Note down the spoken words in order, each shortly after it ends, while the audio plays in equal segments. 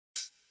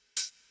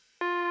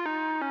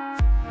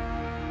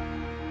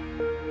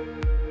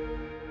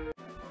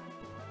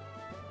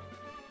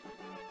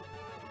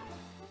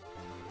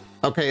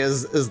Okay,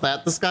 is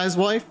that this guy's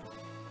wife?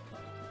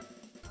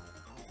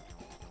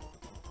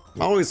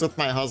 I'm always with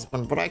my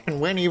husband, but I can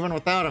win even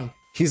without him.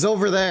 He's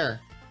over there.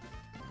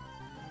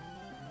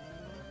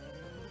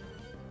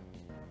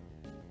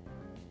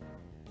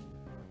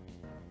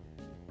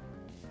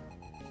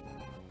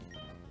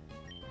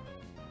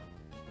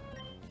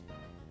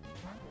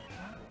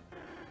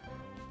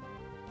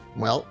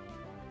 Well.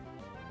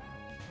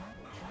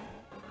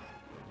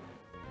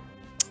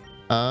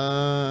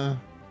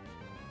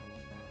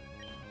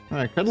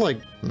 I could, like,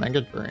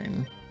 Mega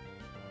Drain.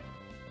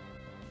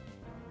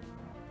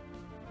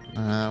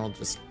 I'll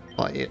just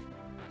fight.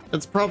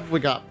 It's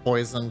probably got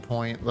Poison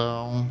Point,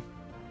 though.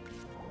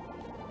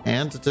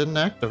 And it didn't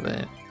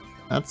activate.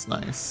 That's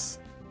nice.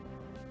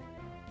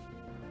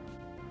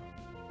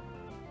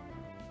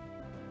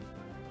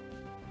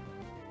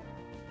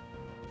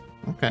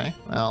 Okay,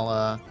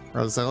 well,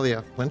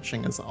 Roselia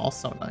flinching is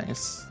also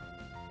nice.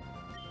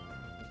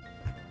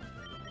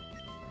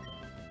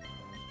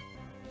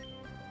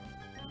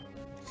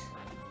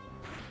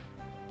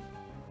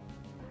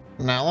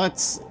 Now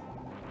let's...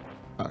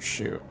 Oh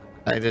shoot.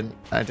 I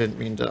didn't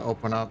mean to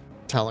open up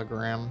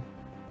Telegram.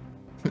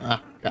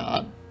 Ah,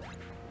 God.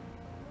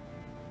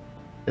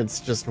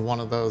 It's just one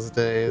of those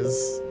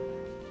days.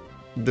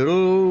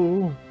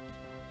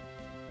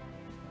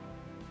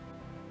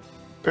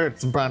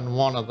 It's been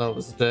one of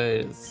those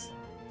days.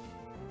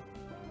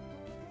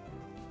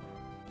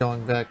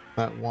 Going back to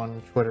that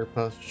one Twitter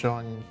post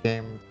showing the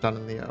game done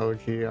in the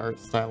OG art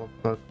style of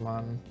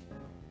Pokemon.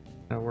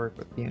 I work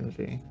with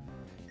Unity.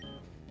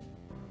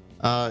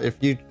 If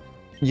you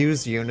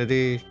use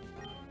Unity,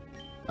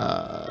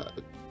 I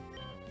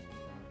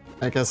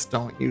guess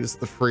don't use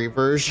the free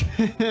version.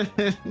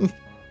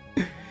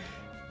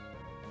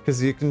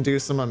 Because you can do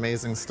some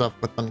amazing stuff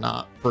with the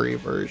not free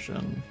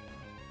version.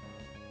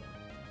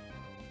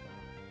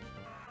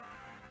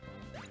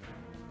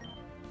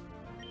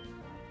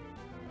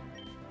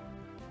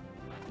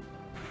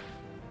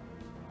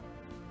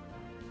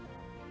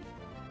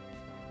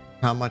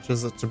 How much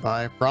is it to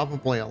buy?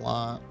 Probably a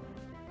lot.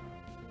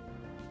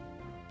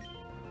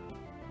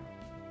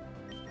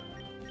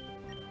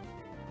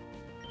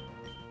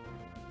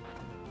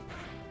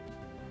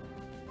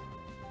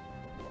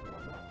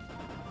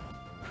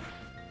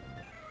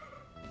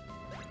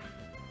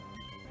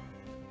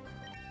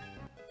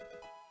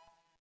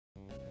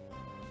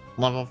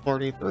 Level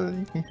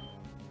 43.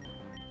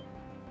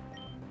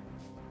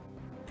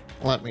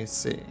 Let me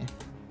see.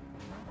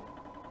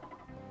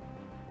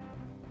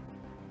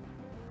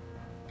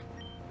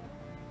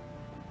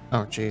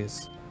 Oh,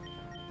 jeez.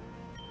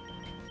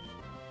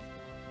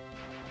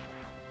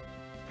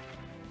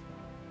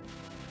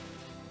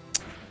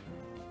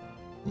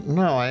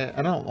 No,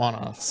 I don't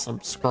want to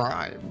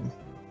subscribe.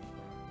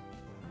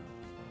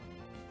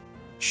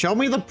 Show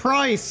me the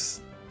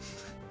price!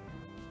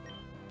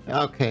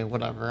 Okay,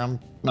 whatever. I'm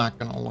not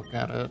gonna look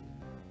at it.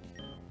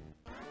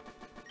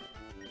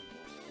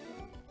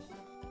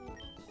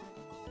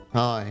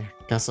 Oh, I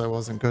guess I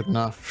wasn't good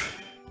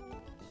enough.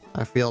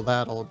 I feel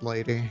that, old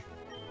lady.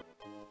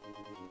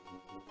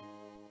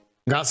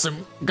 Got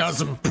some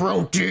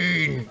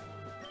protein!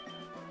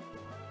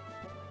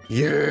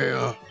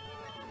 Yeah!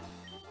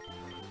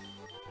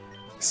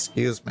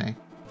 Excuse me.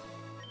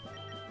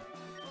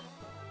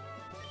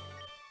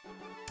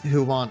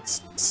 Who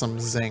wants some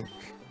zinc?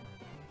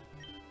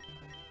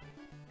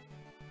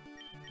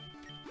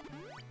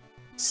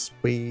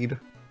 Speed.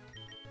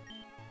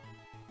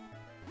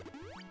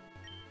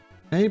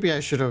 Maybe I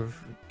should have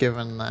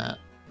given that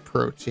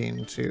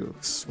protein to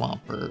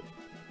Swampert.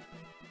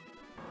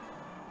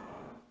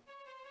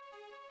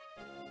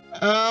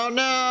 Oh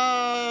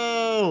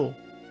no!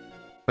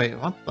 Wait,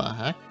 what the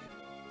heck?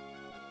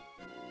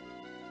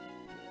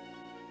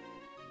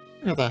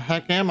 Where the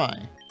heck am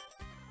I?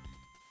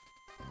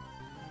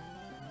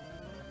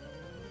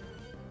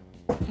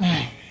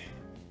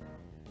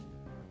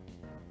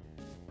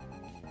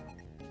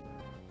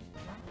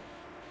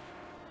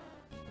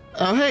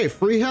 Oh hey,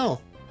 free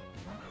health.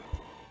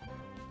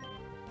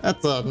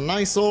 That's a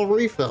nice old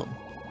refill.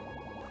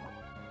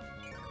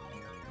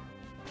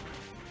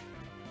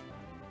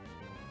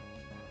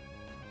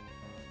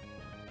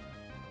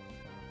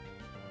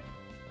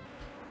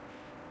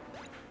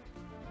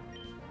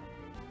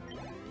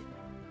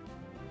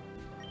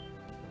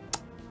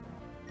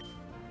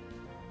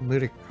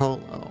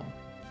 Ludicolo.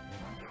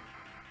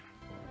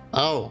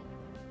 Oh.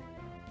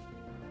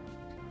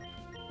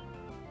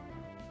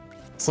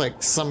 It's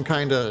like some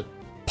kind of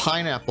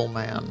pineapple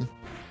man.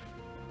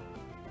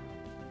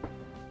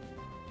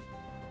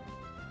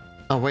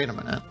 Oh, wait a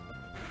minute.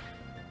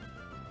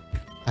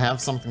 I have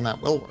something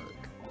that will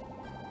work.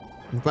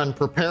 I've been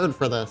prepared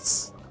for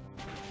this.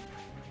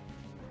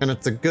 And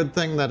it's a good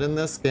thing that in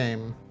this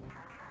game,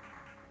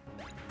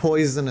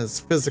 poison is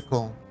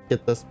physical.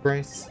 Get this,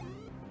 Brace?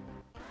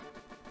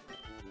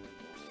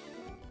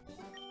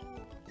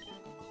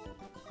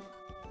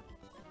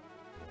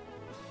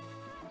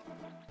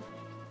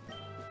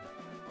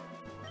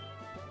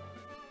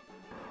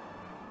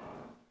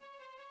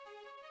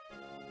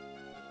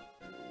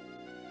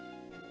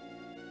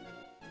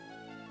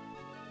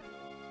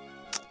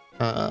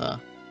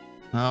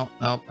 No,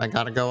 nope, I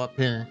gotta go up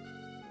here.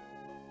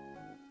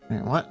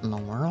 Wait, what in the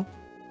world?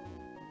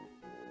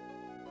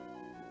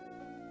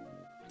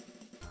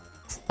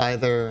 It's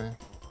either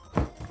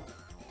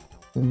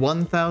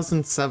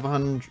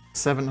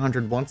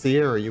 1,700 once a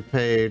year, or you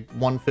paid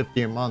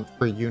 $150 a month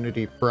for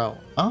Unity Pro.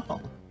 Oh.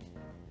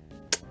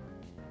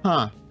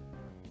 Huh.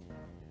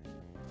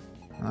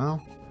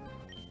 Well,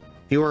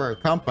 if you were a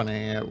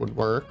company, it would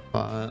work,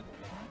 but...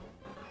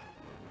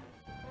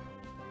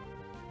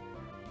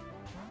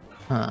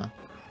 Huh.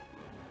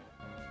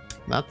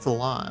 That's a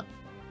lot.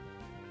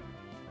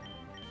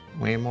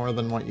 Way more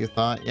than what you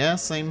thought. Yeah,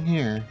 same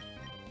here.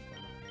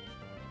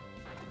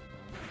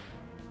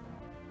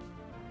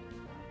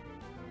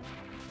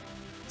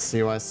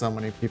 See why so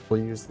many people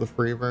use the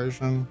free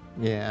version?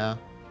 Yeah.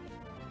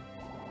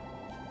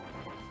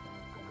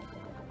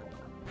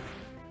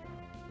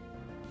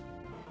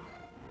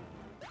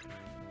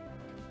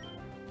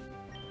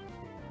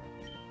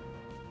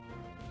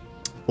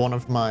 One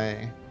of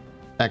my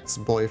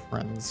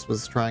ex-boyfriends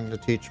was trying to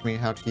teach me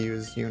how to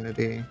use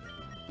Unity.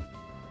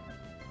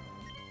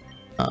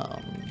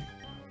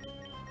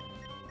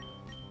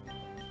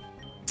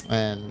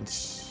 And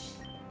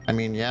I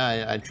mean,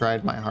 yeah, I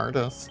tried my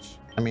hardest.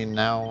 I mean,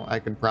 now I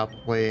could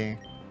probably,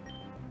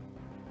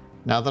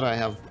 now that I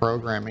have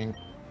programming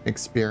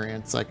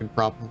experience, I could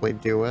probably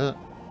do it.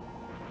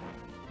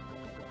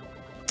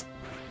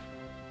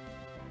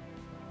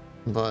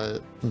 But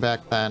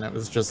back then it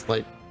was just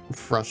like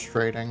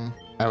frustrating.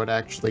 I would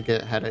actually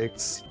get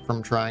headaches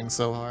from trying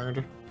so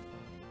hard.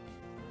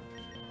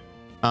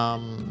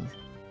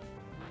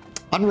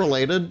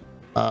 Unrelated,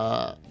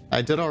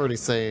 I did already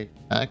say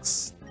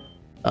X.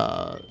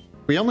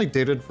 We only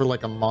dated for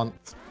like a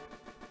month.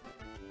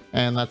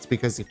 And that's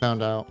because he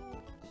found out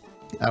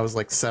I was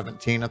like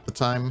 17 at the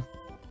time.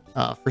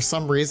 For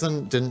some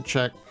reason, didn't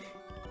check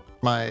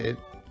my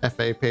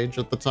FA page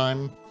at the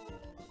time.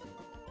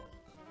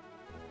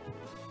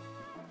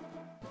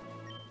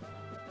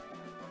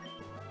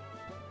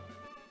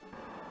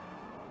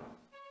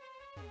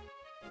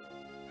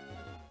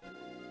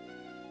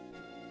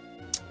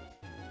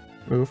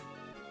 Oof.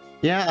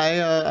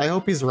 Yeah, I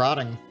hope he's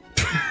rotting.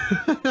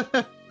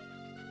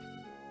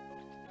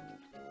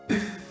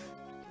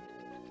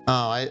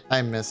 Oh,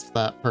 I missed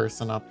that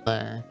person up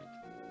there.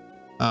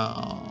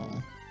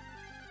 Oh.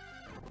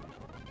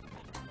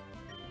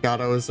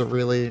 Gato is a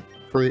really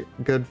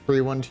good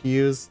free one to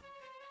use.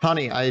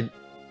 Honey, I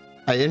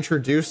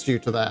introduced you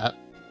to that.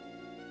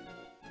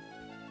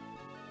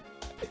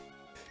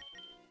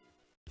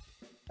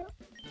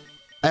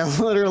 I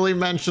literally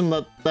mentioned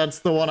that that's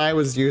the one I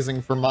was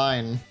using for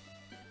mine.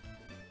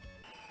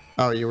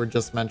 Oh, you were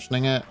just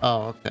mentioning it?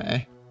 Oh,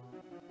 okay.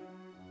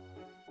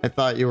 I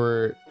thought you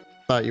were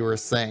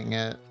saying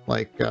it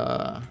like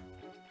I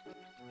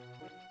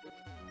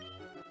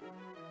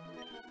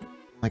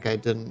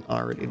didn't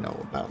already know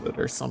about it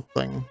or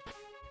something.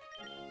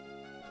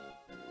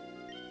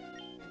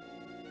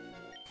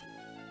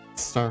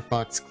 Star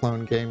Fox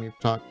clone game you've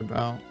talked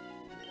about.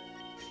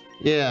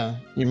 Yeah,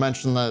 you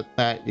mentioned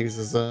that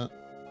uses it.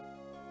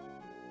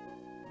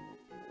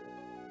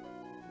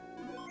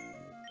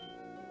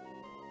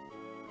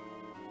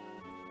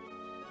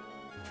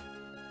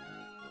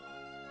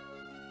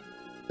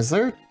 Is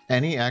there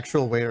any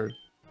actual way to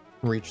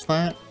reach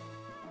that?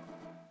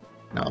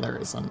 No, there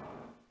isn't.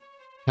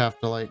 Have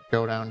to, like,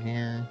 go down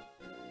here.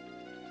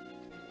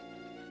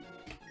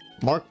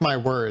 Mark my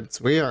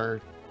words, we are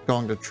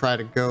going to try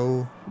to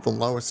go the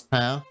lowest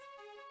path.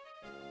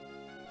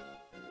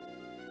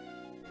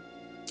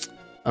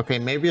 Okay,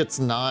 maybe it's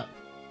not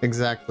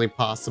exactly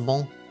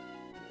possible.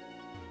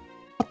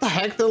 What the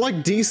heck? They're, like,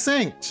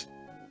 desynced!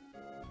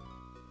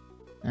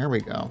 There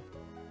we go.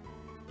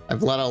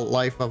 I've led a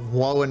life of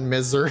woe and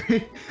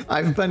misery.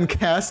 I've been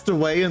cast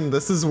away and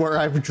this is where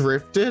I've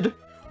drifted?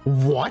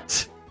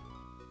 What?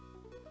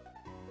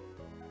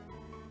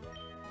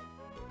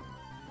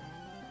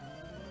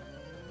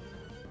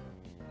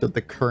 Did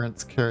the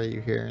currents carry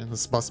you here?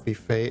 This must be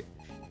fate.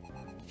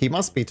 He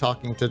must be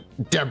talking to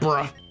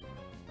Deborah.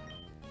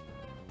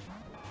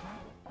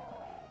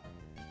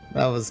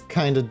 That was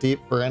kind of deep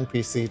for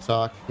NPC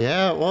talk.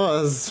 Yeah, it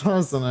was,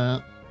 wasn't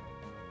it?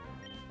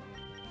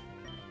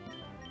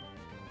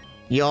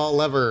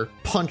 Y'all ever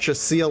punch a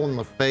seal in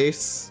the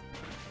face?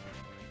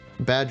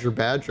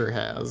 Badger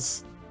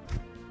has.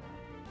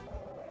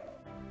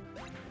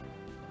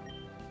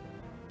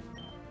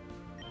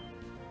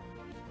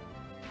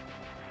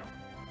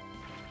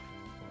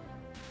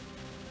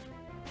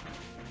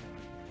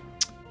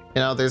 You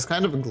know, there's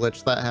kind of a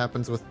glitch that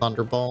happens with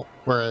Thunderbolt,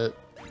 where it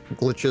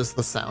glitches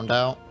the sound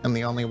out, and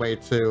the only way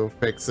to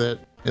fix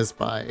it is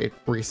by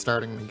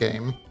restarting the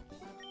game.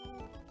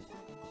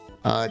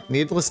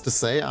 Needless to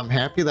say, I'm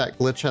happy that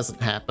glitch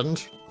hasn't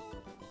happened.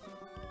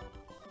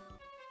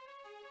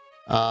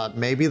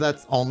 Maybe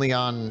that's only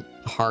on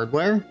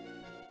hardware?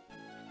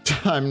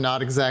 I'm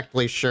not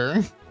exactly sure.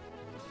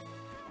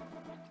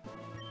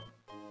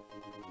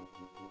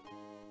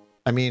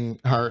 I mean,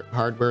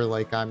 hardware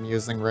like I'm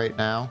using right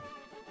now.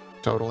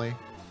 Totally.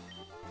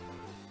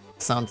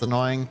 Sounds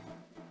annoying.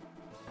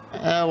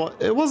 Well,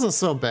 it wasn't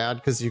so bad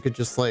because you could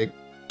just like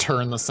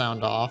turn the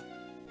sound off.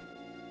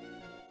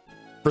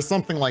 For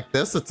something like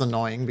this, it's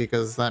annoying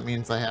because that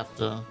means I have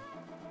to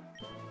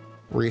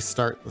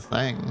restart the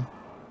thing.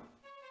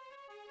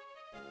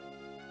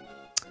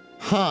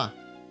 Huh.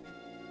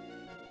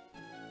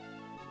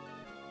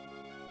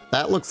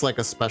 That looks like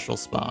a special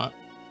spot.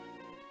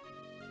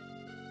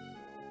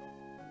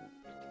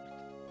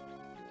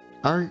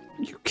 Are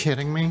you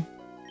kidding me?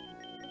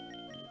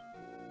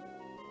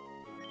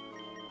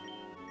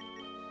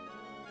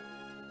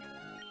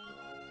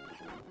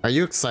 Are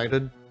you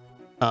excited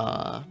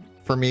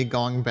for me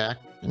going back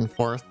and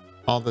forth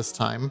all this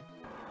time?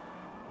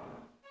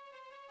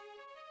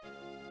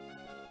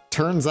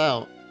 Turns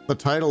out the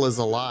title is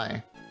a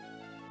lie.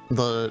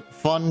 The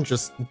fun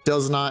just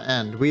does not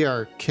end. We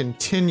are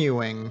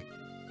continuing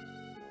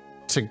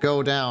to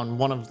go down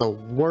one of the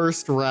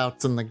worst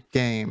routes in the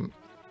game.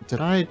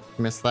 Did I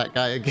miss that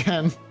guy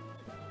again?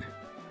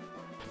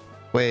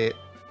 Wait,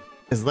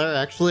 is there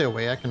actually a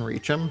way I can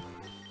reach him?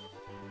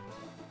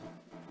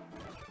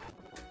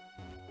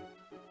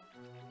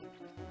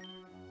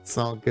 It's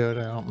all good,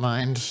 I don't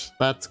mind.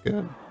 That's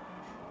good.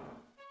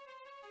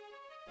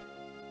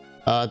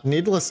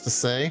 Needless to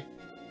say,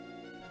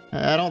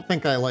 I don't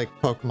think I like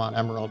Pokemon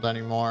Emerald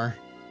anymore.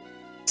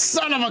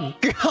 Son of a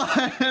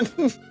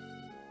gun!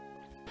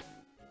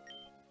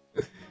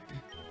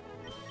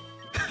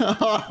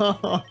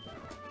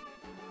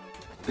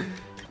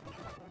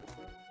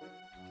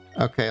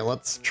 Okay,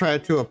 let's try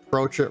to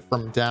approach it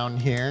from down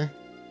here.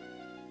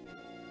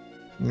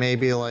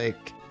 Maybe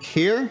like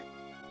here?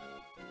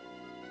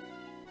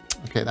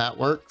 Okay, that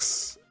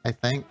works, I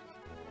think.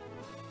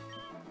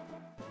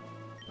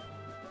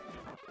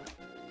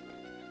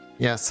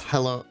 Yes,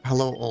 hello,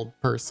 old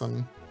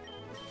person.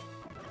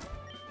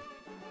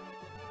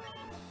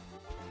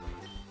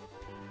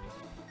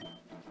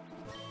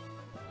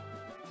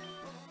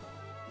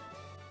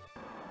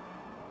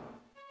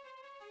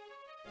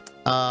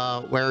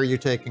 Where are you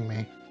taking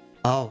me?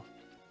 Oh.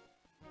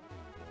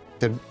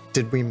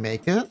 Did we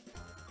make it?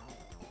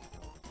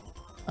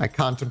 I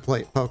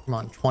contemplate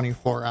Pokemon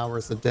 24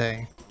 hours a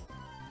day.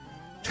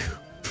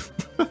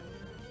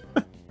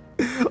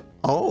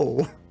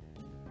 Oh.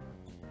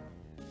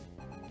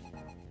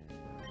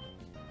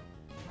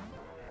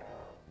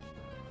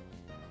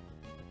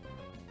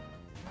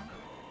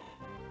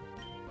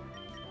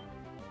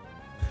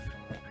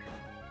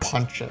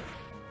 Punch it.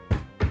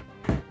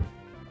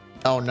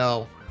 Oh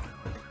no.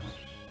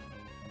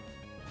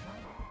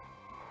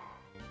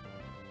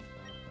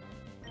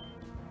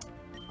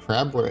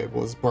 Crabwave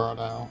was brought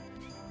out.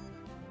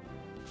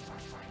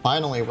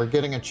 Finally, we're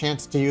getting a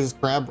chance to use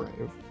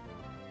Crabwave.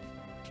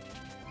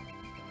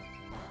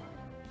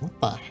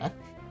 What the heck?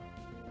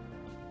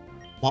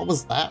 What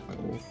was that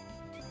move?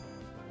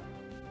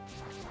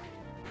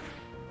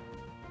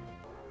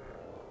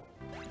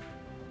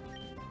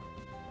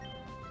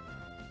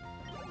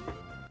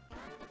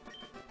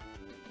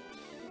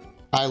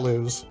 I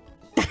lose.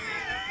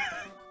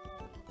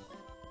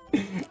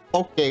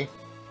 Okay.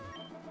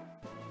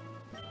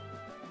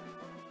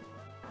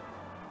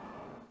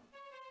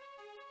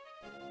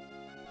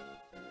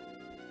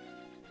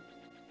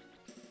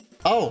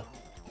 Oh!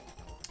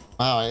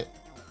 Wow,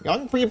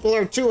 young people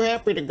are too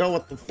happy to go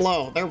with the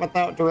flow. They're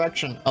without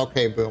direction.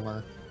 Okay,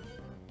 boomer.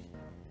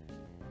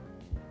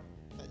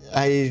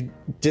 I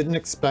didn't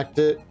expect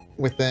it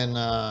within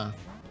a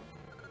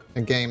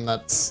game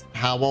that's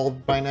how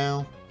old by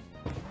now?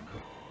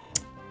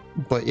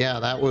 But yeah,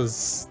 that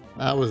was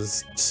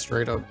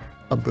straight up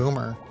a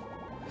boomer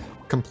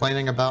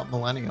complaining about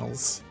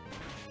millennials.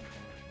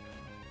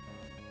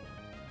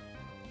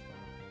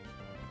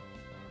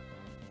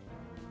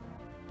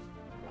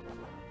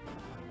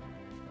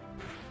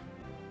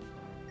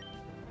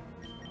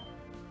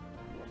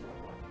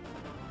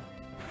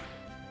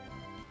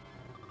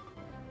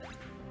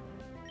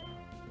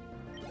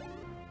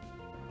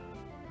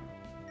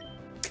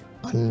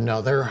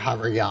 Another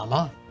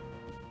Hariyama?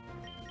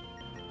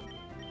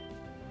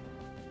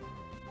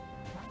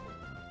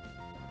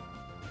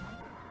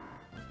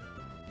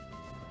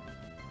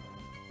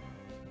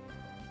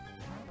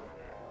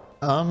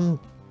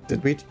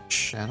 Did we do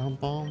Shadow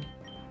Ball?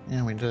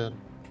 Yeah, we did.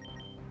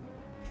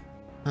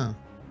 Huh.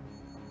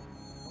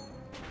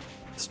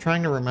 Just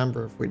trying to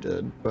remember if we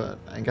did, but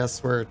I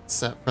guess we're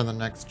set for the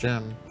next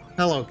gym.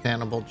 Hello,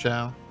 Cannibal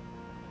Joe.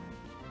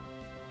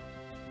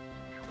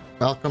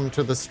 Welcome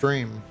to the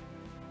stream.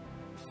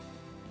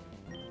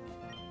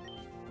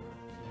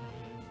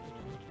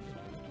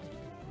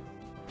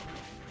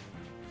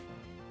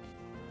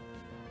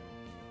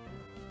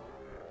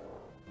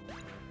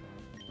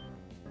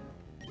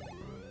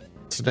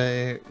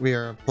 Today we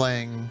are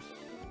playing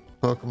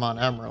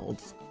Pokemon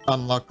Emerald,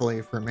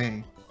 unluckily for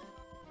me.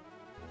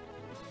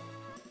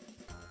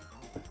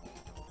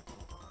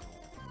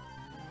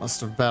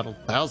 Must have battled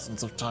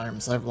thousands of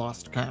times, I've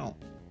lost count.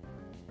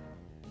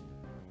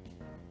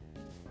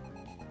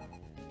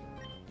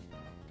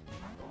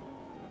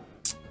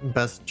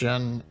 Best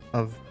gen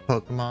of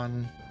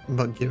Pokemon,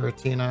 but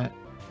Giratina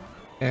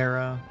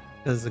era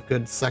is a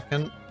good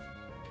second.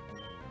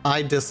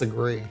 I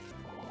disagree.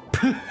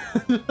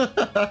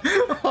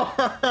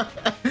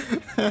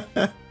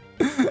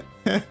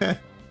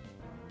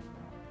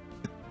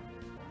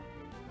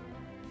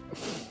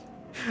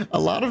 A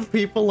lot of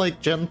people like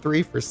Gen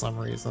 3 for some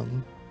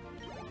reason.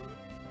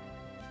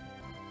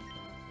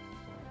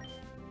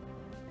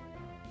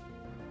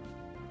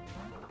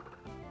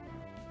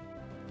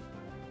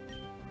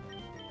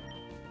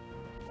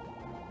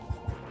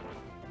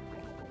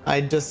 I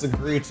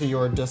disagree to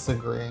your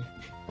disagree.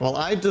 Well,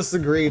 I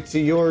disagree to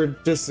your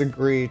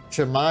disagree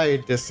to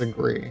my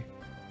disagree.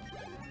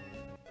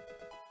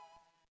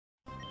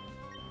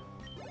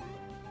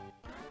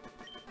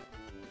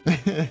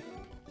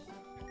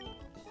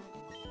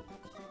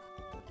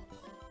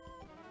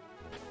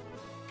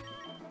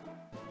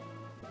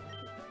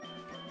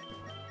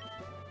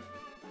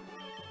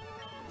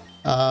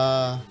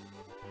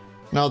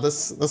 No,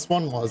 this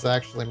one was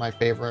actually my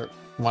favorite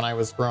when I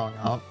was growing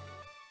up.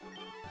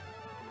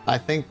 I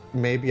think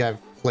maybe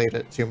I've played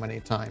it too many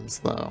times,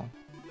 though.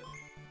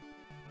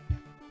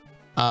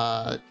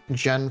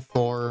 Gen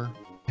 4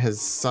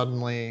 has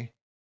suddenly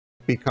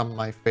become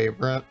my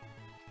favorite,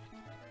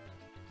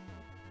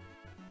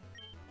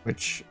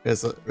 which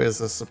is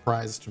a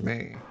surprise to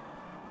me.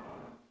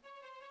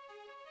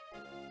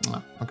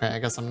 Oh, okay, I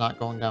guess I'm not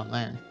going down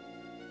there.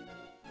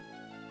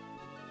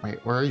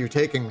 Wait, where are you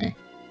taking me?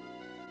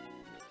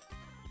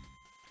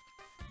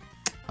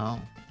 Oh.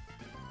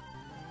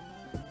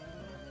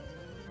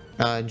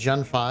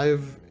 Gen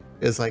 5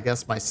 is, I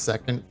guess, my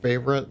second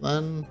favorite,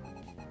 then.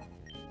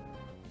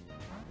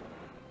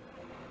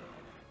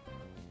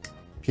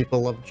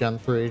 People love Gen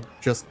 3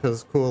 just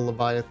because Cool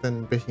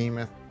Leviathan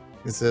Behemoth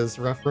is his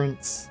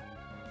reference.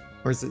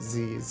 Or is it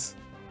Z's?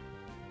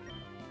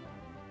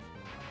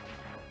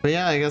 But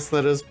yeah, I guess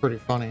that is pretty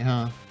funny,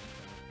 huh?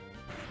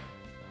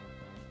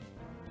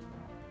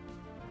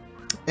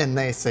 And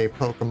they say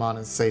Pokemon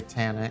is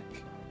satanic.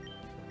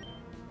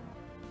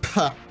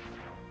 Puh.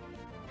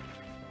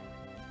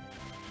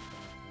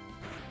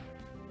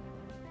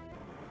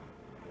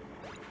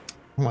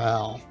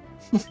 Well.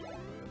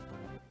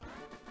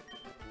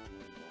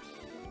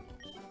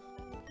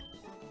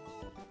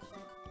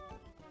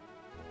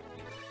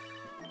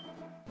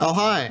 Oh,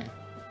 hi.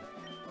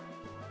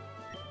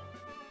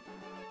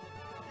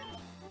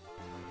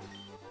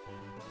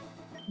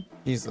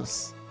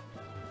 Jesus.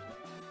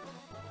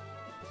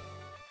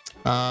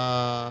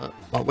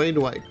 What way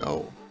do I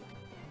go?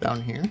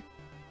 Down here?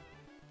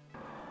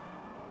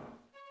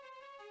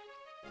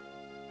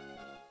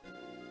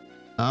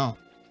 Oh.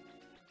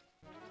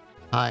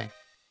 Hi.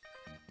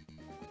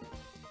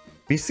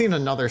 Have you seen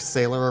another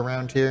sailor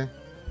around here?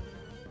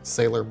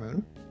 Sailor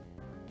Moon?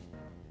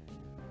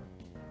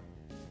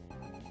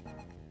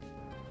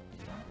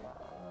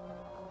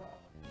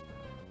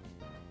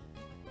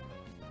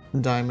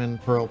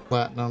 Diamond, Pearl,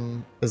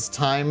 Platinum is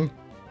time,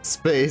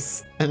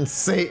 space, and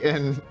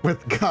Satan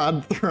with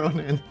God thrown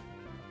in.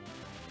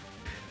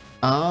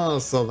 Oh,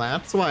 so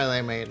that's why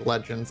they made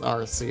Legends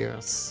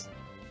Arceus.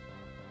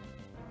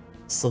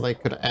 So they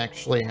could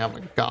actually have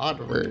a God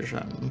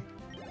version.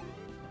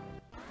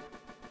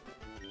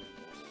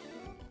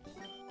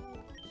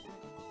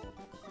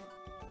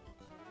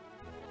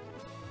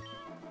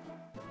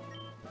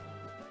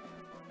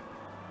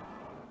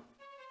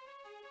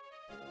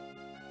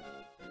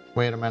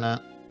 Wait a minute.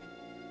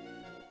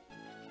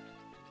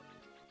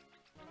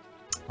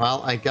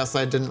 Well, I guess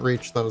I didn't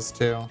reach those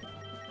two.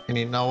 And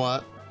you know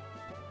what?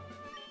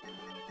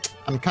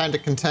 I'm kinda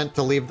content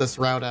to leave this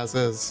route as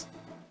is.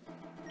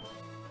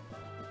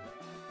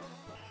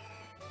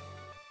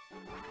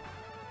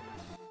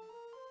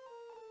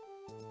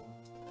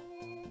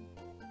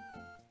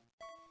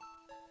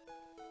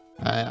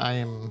 I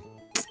am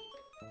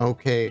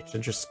okay to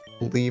just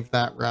leave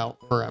that route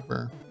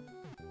forever.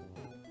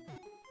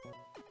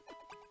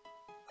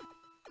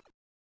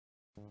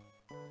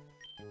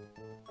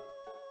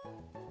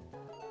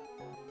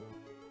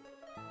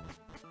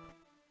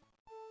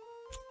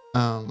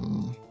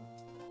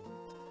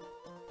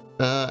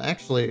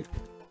 Actually,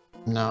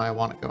 no, I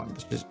want to go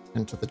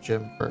into the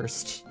gym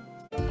first.